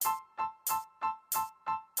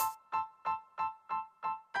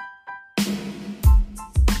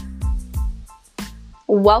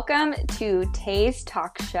Welcome to Tay's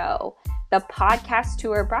Talk Show, the podcast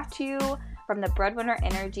tour brought to you from the Breadwinner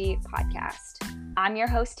Energy podcast. I'm your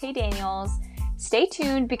host, Tay Daniels. Stay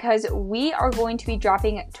tuned because we are going to be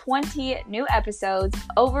dropping 20 new episodes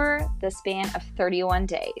over the span of 31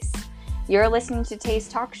 days. You're listening to Tay's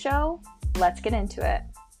Talk Show. Let's get into it.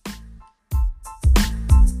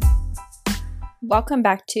 Welcome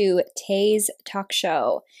back to Tay's Talk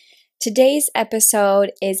Show. Today's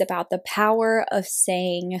episode is about the power of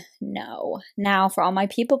saying no. Now, for all my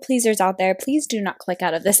people pleasers out there, please do not click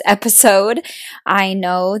out of this episode. I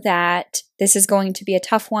know that this is going to be a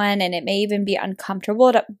tough one and it may even be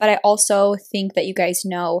uncomfortable, but I also think that you guys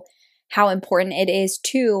know how important it is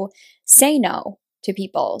to say no to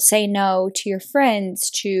people. Say no to your friends,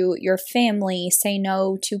 to your family, say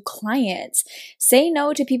no to clients, say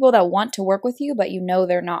no to people that want to work with you, but you know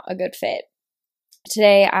they're not a good fit.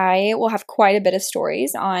 Today, I will have quite a bit of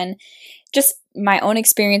stories on just my own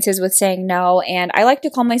experiences with saying no, and I like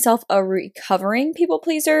to call myself a recovering people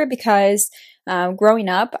pleaser because growing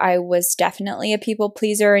up, I was definitely a people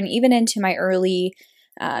pleaser, and even into my early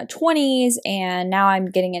 20s, and now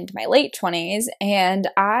I'm getting into my late 20s, and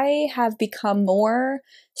I have become more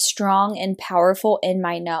strong and powerful in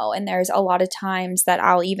my no, and there's a lot of times that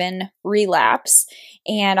I'll even relapse,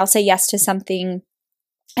 and I'll say yes to something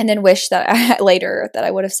and then wish that later that I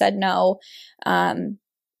would have said no. And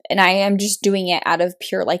I am just doing it out of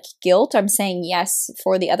pure guilt. I'm saying yes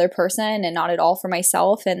for the other person and not at all for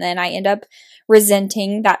myself. And then I end up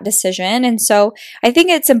resenting that decision. And so I think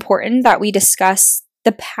it's important that we discuss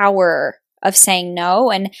the power of saying no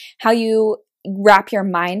and how you wrap your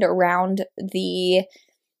mind around the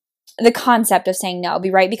concept of saying no,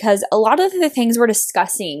 because a lot of the things we're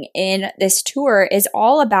discussing in this tour is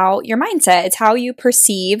all about your mindset. It's how you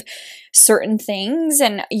perceive certain things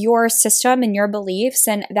and your system and your beliefs,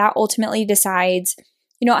 and that ultimately decides,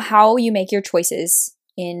 how you make your choices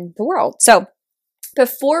in the world. So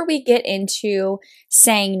before we get into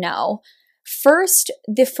saying no,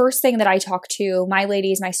 the first thing that I talk to my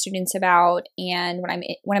ladies, my students about, and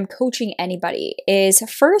when I'm coaching anybody is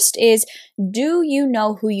do you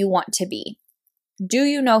know who you want to be? Do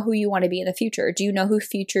you know who you want to be in the future? Do you know who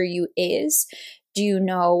future you is? Do you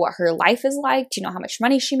know what her life is like? Do you know how much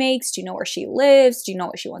money she makes? Do you know where she lives? Do you know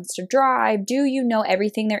what she wants to drive? Do you know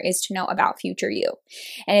everything there is to know about future you?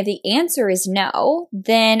 And if the answer is no,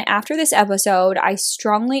 then after this episode, I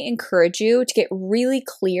strongly encourage you to get really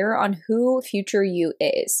clear on who future you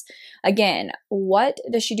is. Again, what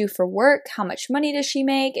does she do for work? How much money does she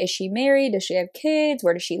make? Is she married? Does she have kids?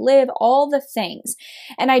 Where does she live? All the things.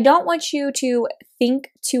 And I don't want you to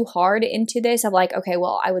think too hard into this of okay,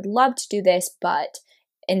 well, I would love to do this, but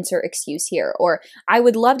insert excuse here. Or I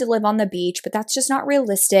would love to live on the beach, but that's just not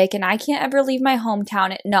realistic and I can't ever leave my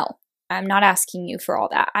hometown. No, I'm not asking you for all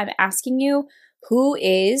that. I'm asking you who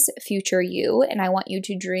is future you, and I want you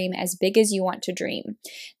to dream as big as you want to dream.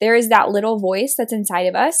 There is that little voice that's inside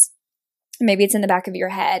of us. Maybe it's in the back of your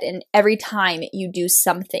head, and every time you do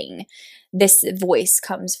something, this voice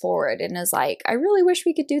comes forward and is like, I really wish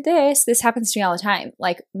we could do this. This happens to me all the time.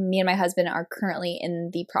 Me and my husband are currently in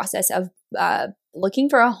the process of looking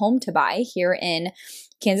for a home to buy here in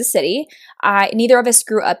Kansas City. Neither of us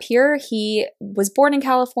grew up here. He was born in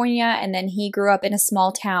California, and then he grew up in a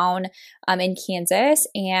small town in Kansas,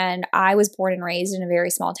 and I was born and raised in a very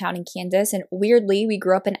small town in Kansas, and weirdly, we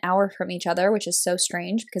grew up an hour from each other, which is so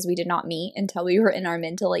strange because we did not meet until we were in our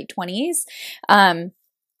mid to late 20s.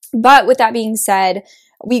 But with that being said,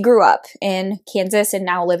 we grew up in Kansas and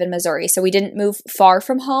now live in Missouri. So we didn't move far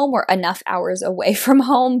from home or enough hours away from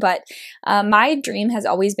home. But my dream has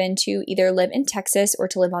always been to either live in Texas or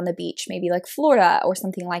to live on the beach, maybe like Florida or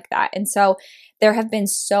something like that. And so there have been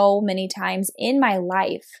so many times in my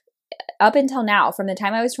life up until now, from the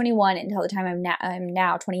time I was 21 until the time I'm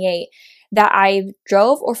now 28, that I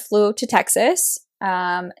drove or flew to Texas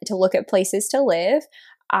to look at places to live.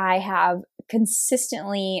 I have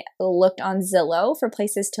consistently looked on Zillow for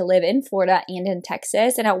places to live in Florida and in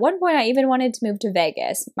Texas. And at one point, I even wanted to move to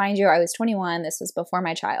Vegas. Mind you, I was 21. This was before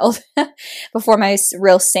my child, before my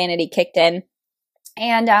real sanity kicked in.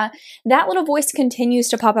 And that little voice continues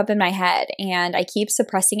to pop up in my head, and I keep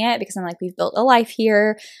suppressing it because I'm we've built a life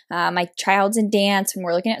here. My child's in dance, and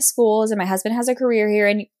we're looking at schools, and my husband has a career here,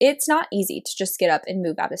 and it's not easy to just get up and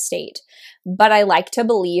move out of state. But I like to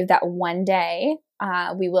believe that one day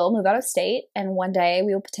we will move out of state, and one day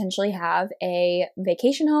we will potentially have a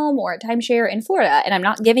vacation home or a timeshare in Florida. And I'm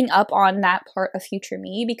not giving up on that part of future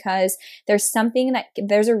me because there's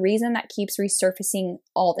a reason that keeps resurfacing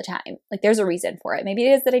all the time. There's a reason for it. Maybe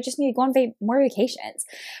it is that I just need to go on more vacations.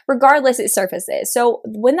 Regardless, it surfaces. So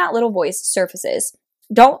when that little voice surfaces,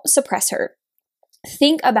 don't suppress her.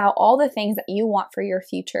 Think about all the things that you want for your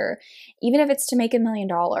future, even if it's to make $1 million,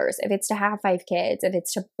 if it's to have 5 kids, if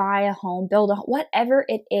it's to buy a home, build a home, whatever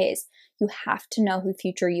it is, you have to know who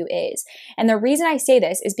future you is. And the reason I say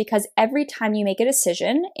this is because every time you make a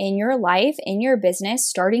decision in your life, in your business,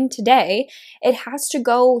 starting today, it has to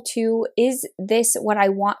go to, is this what I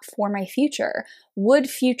want for my future? Would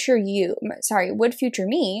future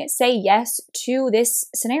me say yes to this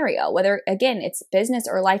scenario? Whether, again, it's business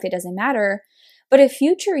or life, it doesn't matter. But if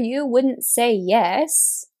future you wouldn't say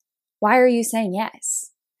yes, why are you saying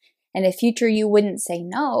yes? And if future you wouldn't say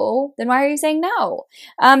no, then why are you saying no?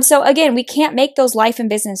 So again, we can't make those life and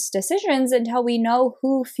business decisions until we know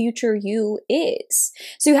who future you is.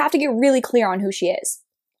 So you have to get really clear on who she is.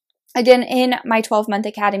 Again, in my 12-month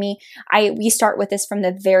academy, we start with this from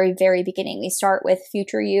the very, very beginning. We start with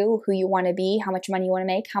future you, who you want to be, how much money you want to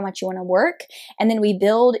make, how much you want to work, and then we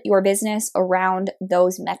build your business around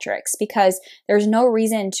those metrics, because there's no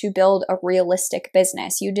reason to build a realistic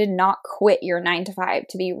business. You did not quit your 9-to-5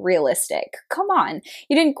 to be realistic. Come on.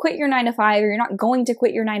 You didn't quit your 9-to-5, or you're not going to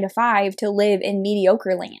quit your 9-to-5 to live in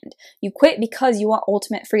mediocre land. You quit because you want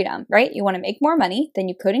ultimate freedom, right? You want to make more money than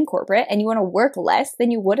you could in corporate, and you want to work less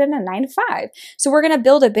than you would in a 9-to-5. So we're going to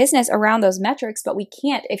build a business around those metrics, but we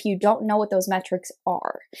can't if you don't know what those metrics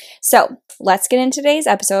are. So let's get into today's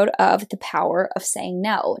episode of the power of saying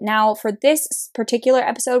no. Now, for this particular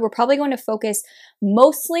episode, we're probably going to focus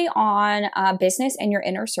mostly on business and your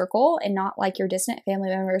inner circle, and not like your distant family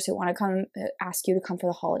members who want to come ask you to come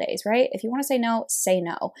for the holidays, right? If you want to say no, say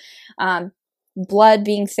no. Blood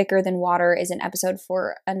being thicker than water is an episode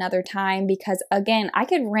for another time, because again, I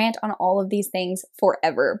could rant on all of these things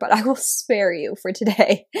forever, but I will spare you for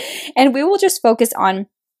today. And we will just focus on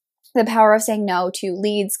the power of saying no to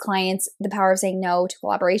leads, clients, the power of saying no to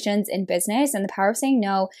collaborations in business, and the power of saying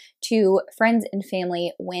no to friends and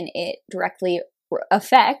family when it directly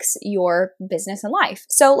affects your business and life.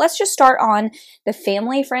 So let's just start on the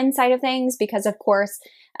family friend side of things, because of course,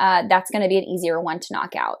 that's going to be an easier one to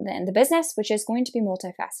knock out than the business, which is going to be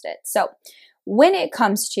multifaceted. So when it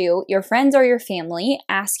comes to your friends or your family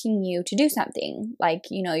asking you to do something, like,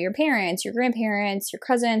 your parents, your grandparents, your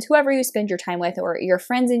cousins, whoever you spend your time with, or your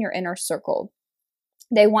friends in your inner circle,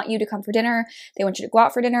 they want you to come for dinner. They want you to go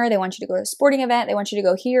out for dinner. They want you to go to a sporting event. They want you to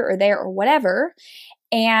go here or there or whatever.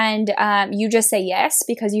 And you just say yes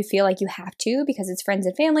because you feel like you have to, because it's friends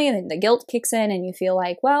and family, and then the guilt kicks in and you feel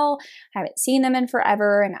like, well, I haven't seen them in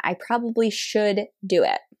forever and I probably should do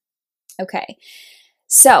it. Okay.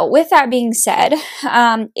 So with that being said,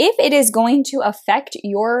 if it is going to affect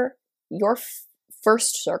your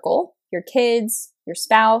first circle, your kids, your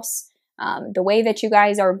spouse, the way that you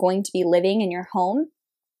guys are going to be living in your home,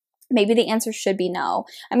 maybe the answer should be no.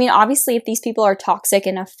 I mean, obviously, if these people are toxic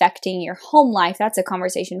and affecting your home life, that's a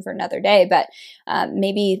conversation for another day. But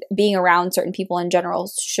maybe being around certain people in general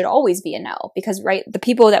should always be a no. Because, right, the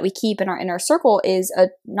people that we keep in our inner circle is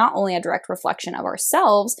not only a direct reflection of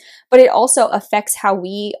ourselves, but it also affects how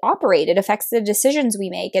we operate. It affects the decisions we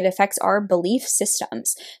make. It affects our belief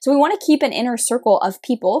systems. So we want to keep an inner circle of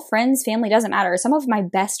people, friends, family, doesn't matter. Some of my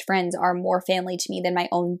best friends are more family to me than my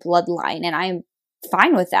own bloodline, and I am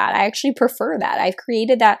fine with that. I actually prefer that. I've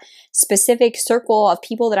created that specific circle of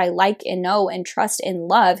people that I like and know and trust and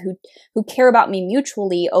love, who care about me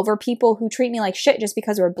mutually, over people who treat me like shit just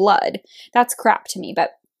because we're blood. That's crap to me.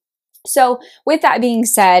 But so with that being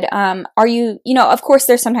said, are you, of course,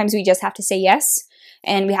 there's sometimes we just have to say yes,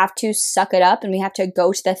 and we have to suck it up and we have to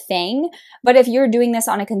go to the thing. But if you're doing this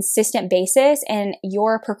on a consistent basis and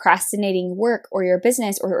you're procrastinating work or your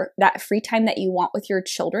business or that free time that you want with your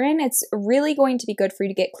children, it's really going to be good for you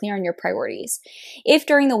to get clear on your priorities. If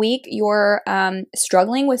during the week you're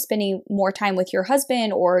struggling with spending more time with your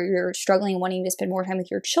husband, or you're struggling wanting to spend more time with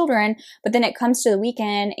your children, but then it comes to the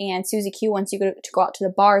weekend and Susie Q wants you to go out to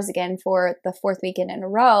the bars again for the 4th weekend in a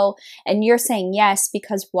row, and you're saying yes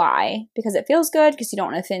because why? Because it feels good, because you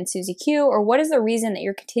don't want to offend Susie Q, or what is the reason that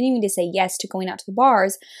you're continuing to say yes to going out to the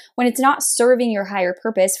bars when it's not serving your higher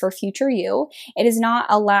purpose for future you? It is not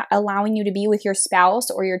allowing you to be with your spouse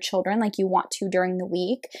or your children like you want to during the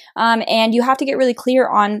week. And you have to get really clear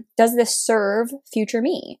on, does this serve future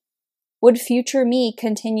me? Would future me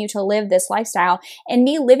continue to live this lifestyle? And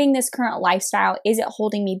me living this current lifestyle, is it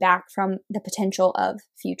holding me back from the potential of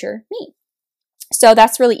future me? So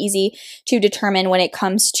that's really easy to determine when it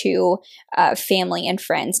comes to family and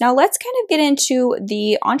friends. Now let's kind of get into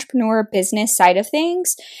the entrepreneur business side of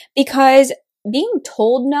things, because being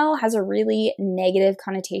told no has a really negative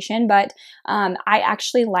connotation, but I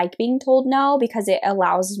actually like being told no because it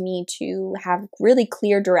allows me to have really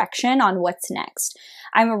clear direction on what's next.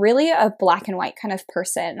 I'm really a black and white kind of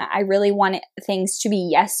person. I really want things to be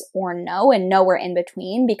yes or no and nowhere in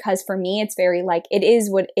between, because for me, it's very like, it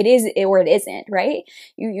is what it is or it isn't, right?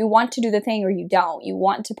 You want to do the thing or you don't. You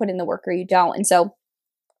want to put in the work or you don't. And so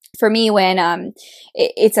for me, when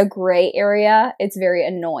it's a gray area, it's very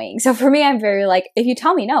annoying. So for me, I'm very like, if you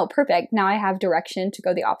tell me no, perfect. Now I have direction to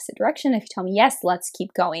go the opposite direction. If you tell me yes, let's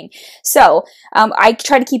keep going. So I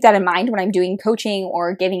try to keep that in mind when I'm doing coaching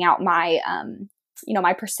or giving out my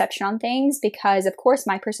my perception on things, because of course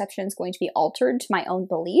my perception is going to be altered to my own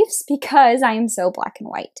beliefs because I am so black and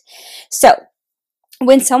white. So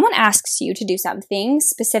when someone asks you to do something,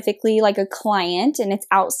 specifically like a client, and it's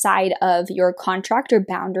outside of your contract or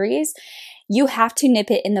boundaries, you have to nip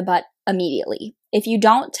it in the butt immediately. If you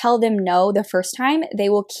don't tell them no the first time, they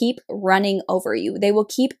will keep running over you. They will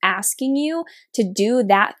keep asking you to do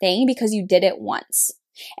that thing because you did it once.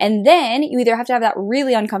 And then you either have to have that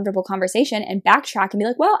really uncomfortable conversation and backtrack and be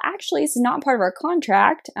like, well, actually, this is not part of our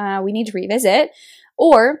contract. We need to revisit.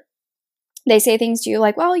 Or they say things to you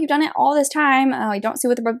like, well, you've done it all this time. I don't see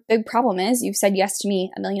what the big problem is. You've said yes to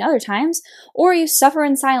me a million other times. Or you suffer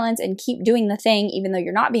in silence and keep doing the thing even though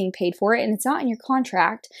you're not being paid for it and it's not in your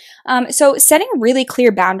contract. So setting really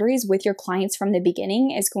clear boundaries with your clients from the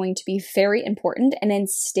beginning is going to be very important, and then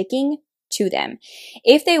sticking to them.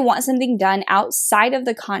 If they want something done outside of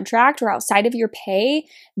the contract or outside of your pay,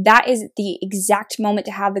 that is the exact moment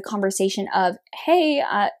to have the conversation of, hey,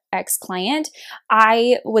 ex-client,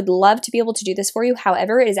 I would love to be able to do this for you.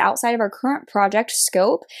 However, it is outside of our current project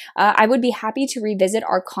scope. I would be happy to revisit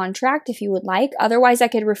our contract if you would like. Otherwise, I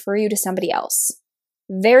could refer you to somebody else.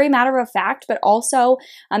 Very matter of fact, but also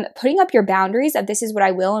putting up your boundaries of this is what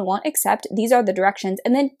I will and won't accept. These are the directions,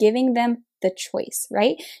 and then giving them the choice,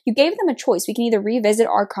 right? You gave them a choice. We can either revisit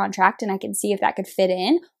our contract and I can see if that could fit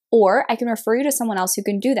in, or I can refer you to someone else who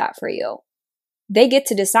can do that for you. They get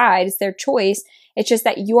to decide. It's their choice. It's just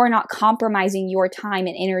that you are not compromising your time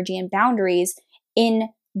and energy and boundaries in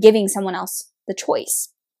giving someone else the choice.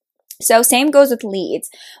 So same goes with leads.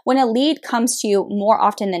 When a lead comes to you more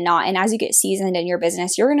often than not, and as you get seasoned in your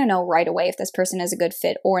business, you're going to know right away if this person is a good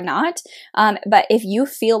fit or not. But if you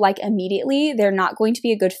feel like immediately they're not going to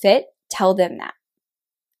be a good fit, tell them that.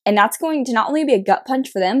 And that's going to not only be a gut punch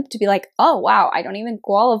for them to be like, oh, wow, I don't even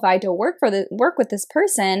qualify to work with this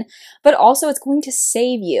person, but also it's going to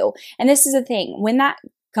save you. And this is the thing, when that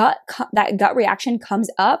gut reaction comes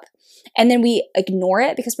up, and then we ignore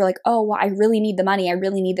it because we're like, oh, well, I really need the money. I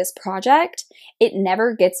really need this project. It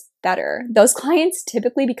never gets better. Those clients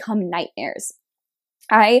typically become nightmares.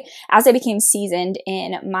 As I became seasoned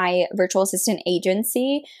in my virtual assistant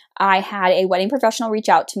agency, I had a wedding professional reach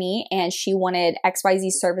out to me, and she wanted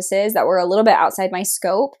XYZ services that were a little bit outside my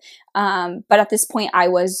scope. But at this point, I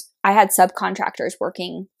had subcontractors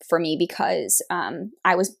working for me because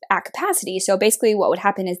I was at capacity. So basically what would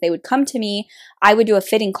happen is they would come to me, I would do a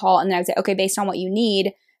fitting call, and then I would say, okay, based on what you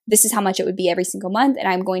need, this is how much it would be every single month, and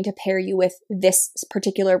I'm going to pair you with this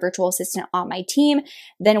particular virtual assistant on my team.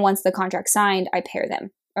 Then once the contract's signed, I pair them.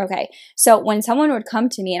 Okay, so when someone would come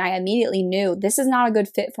to me and I immediately knew this is not a good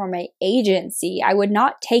fit for my agency, I would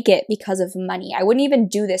not take it because of money. I wouldn't even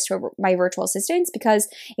do this to my virtual assistants, because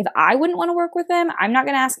if I wouldn't want to work with them, I'm not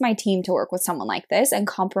going to ask my team to work with someone like this and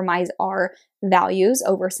compromise our values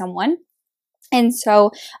over someone. And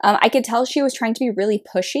so I could tell she was trying to be really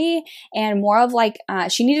pushy and more of like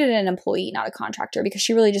she needed an employee, not a contractor, because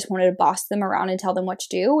she really just wanted to boss them around and tell them what to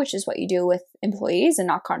do, which is what you do with employees and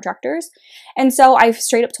not contractors. And so I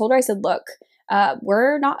straight up told her, I said, look,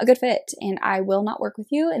 we're not a good fit and I will not work with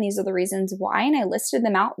you. And these are the reasons why. And I listed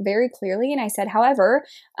them out very clearly. And I said, however,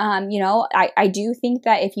 I do think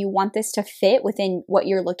that if you want this to fit within what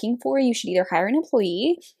you're looking for, you should either hire an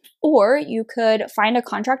employee or you could find a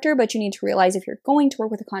contractor, but you need to realize if you're going to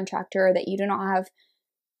work with a contractor that you do not have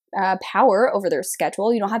power over their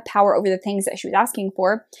schedule. You don't have power over the things that she was asking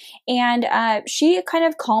for. And she kind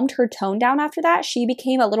of calmed her tone down after that. She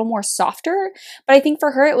became a little more softer. But I think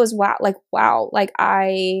for her, it was wow. Like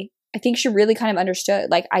I think she really kind of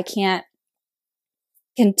understood, like, I can't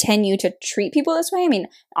continue to treat people this way. I mean,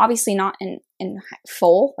 obviously not in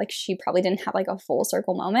full, like she probably didn't have like a full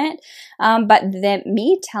circle moment. But then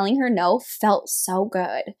me telling her no felt so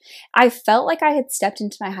good. I felt like I had stepped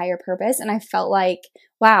into my higher purpose, and I felt like,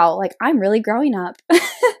 wow, like I'm really growing up.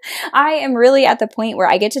 I am really at the point where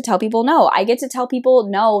I get to tell people no. I get to tell people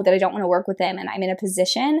no that I don't want to work with them. And I'm in a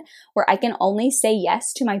position where I can only say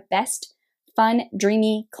yes to my best fun,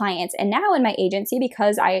 dreamy clients. And now in my agency,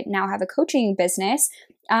 because I now have a coaching business,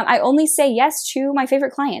 I only say yes to my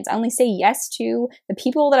favorite clients. I only say yes to the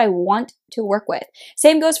people that I want to work with.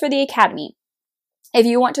 Same goes for the academy. If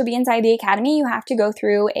you want to be inside the academy, you have to go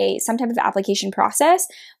through some type of application process,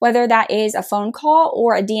 whether that is a phone call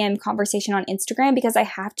or a DM conversation on Instagram, because I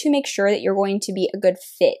have to make sure that you're going to be a good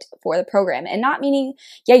fit for the program. And not meaning,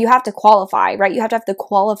 yeah, you have to qualify, right? You have to have the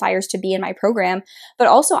qualifiers to be in my program, but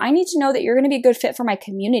also I need to know that you're going to be a good fit for my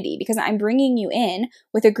community, because I'm bringing you in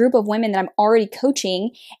with a group of women that I'm already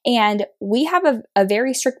coaching. And we have a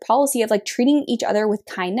very strict policy of like treating each other with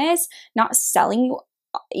kindness, not selling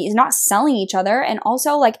each other. And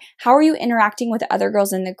also, like, how are you interacting with the other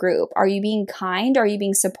girls in the group? Are you being kind? Are you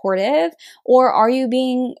being supportive? Or are you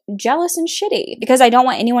being jealous and shitty? Because I don't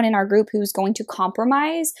want anyone in our group who's going to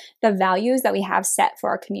compromise the values that we have set for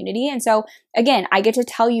our community. And so again, I get to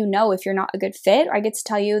tell you no if you're not a good fit, or I get to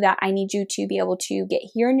tell you that I need you to be able to get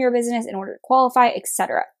here in your business in order to qualify,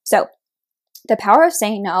 etc. So the power of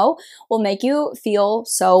saying no will make you feel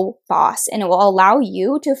so boss, and it will allow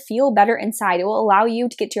you to feel better inside. It will allow you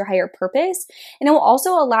to get to your higher purpose, and it will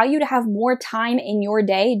also allow you to have more time in your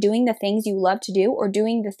day doing the things you love to do, or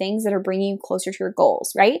doing the things that are bringing you closer to your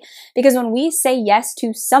goals, right? Because when we say yes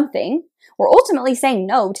to something, we're ultimately saying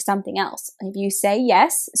no to something else. If you say,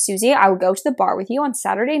 yes, Susie, I will go to the bar with you on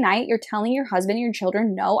Saturday night, you're telling your husband and your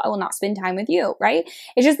children, no, I will not spend time with you, right?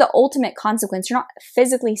 It's just the ultimate consequence. You're not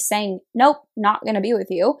physically saying, nope, not going to be with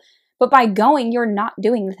you. But by going, you're not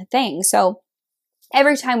doing the thing. So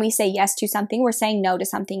every time we say yes to something, we're saying no to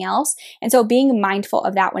something else. And so being mindful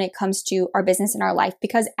of that when it comes to our business and our life,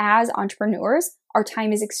 because as entrepreneurs, our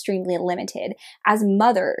time is extremely limited. As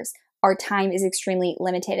mothers, our time is extremely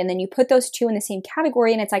limited. And then you put those two in the same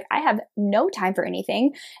category, and it's like, I have no time for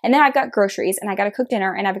anything. And then I've got groceries, and I got to cook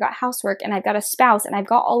dinner, and I've got housework, and I've got a spouse, and I've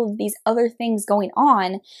got all of these other things going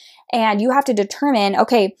on. And you have to determine,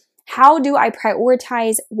 okay, how do I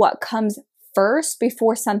prioritize what comes first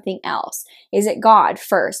before something else? Is it God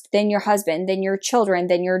first, then your husband, then your children,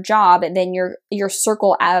 then your job, and then your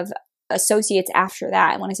circle of associates after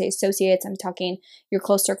that? And when I say associates, I'm talking your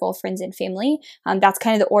close circle of friends and family. That's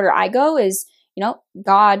kind of the order I go is,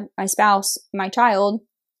 God, my spouse, my child,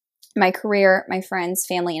 my career, my friends,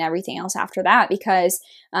 family, and everything else after that, because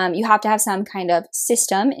you have to have some kind of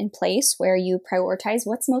system in place where you prioritize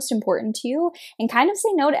what's most important to you and kind of say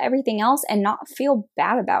no to everything else and not feel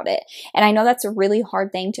bad about it. And I know that's a really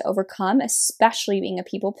hard thing to overcome, especially being a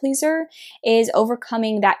people pleaser, is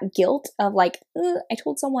overcoming that guilt of like, I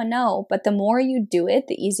told someone no. But the more you do it,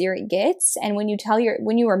 the easier it gets. And when you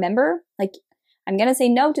remember, like, I'm going to say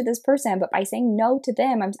no to this person, but by saying no to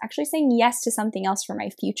them, I'm actually saying yes to something else for my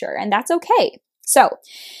future. And that's okay. So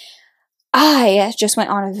I just went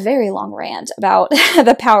on a very long rant about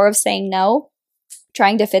the power of saying no,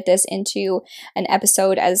 trying to fit this into an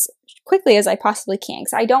episode as quickly as I possibly can,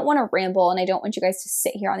 because I don't want to ramble, and I don't want you guys to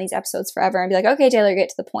sit here on these episodes forever and be like, okay, Taylor, get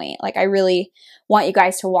to the point. Like, I really want you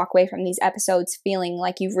guys to walk away from these episodes feeling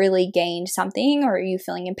like you've really gained something, or you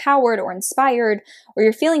feeling empowered or inspired, or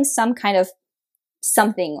you're feeling some kind of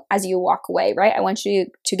something as you walk away, right? I want you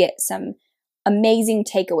to get some amazing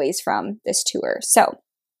takeaways from this tour. So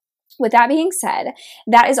with that being said,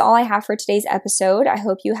 that is all I have for today's episode. I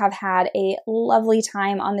hope you have had a lovely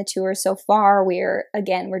time on the tour so far. We're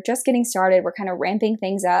just getting started. We're kind of ramping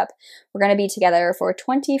things up. We're going to be together for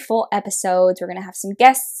 20 full episodes. We're going to have some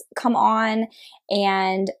guests come on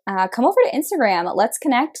and come over to Instagram. Let's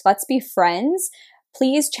connect. Let's be friends.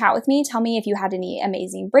 Please chat with me. Tell me if you had any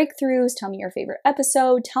amazing breakthroughs. Tell me your favorite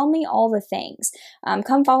episode. Tell me all the things.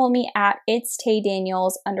 Come follow me at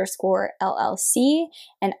 @itstaydaniels_LLC,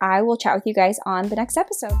 and I will chat with you guys on the next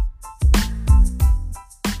episode.